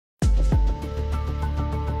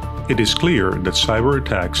It is clear that cyber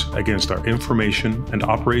attacks against our information and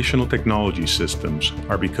operational technology systems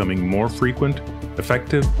are becoming more frequent,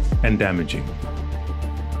 effective, and damaging.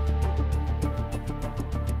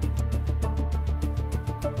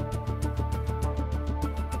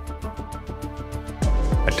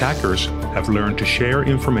 Attackers have learned to share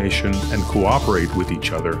information and cooperate with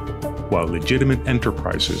each other, while legitimate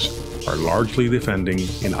enterprises are largely defending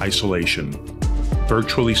in isolation,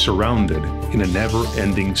 virtually surrounded in a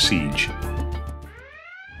never-ending siege.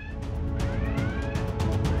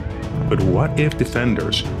 But what if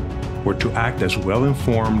defenders were to act as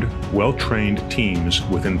well-informed, well-trained teams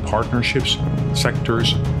within partnerships,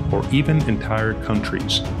 sectors, or even entire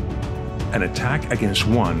countries? An attack against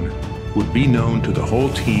one would be known to the whole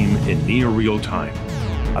team in near real time,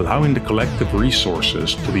 allowing the collective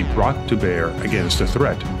resources to be brought to bear against the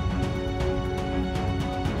threat.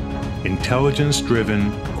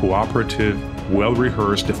 Intelligence-driven, cooperative,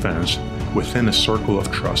 well-rehearsed defense within a circle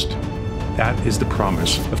of trust. That is the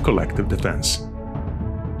promise of collective defense.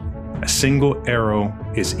 A single arrow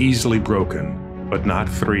is easily broken, but not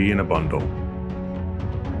three in a bundle.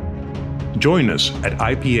 Join us at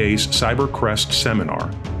IPA's CyberCREST seminar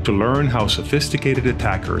to learn how sophisticated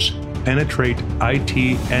attackers penetrate IT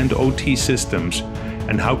and OT systems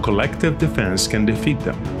and how collective defense can defeat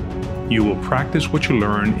them. You will practice what you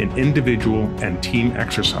learn in individual and team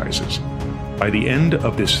exercises. By the end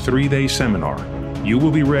of this 3-day seminar, you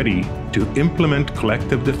will be ready to implement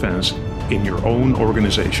collective defense in your own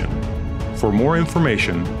organization. For more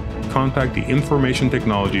information, contact the Information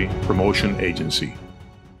Technology Promotion Agency.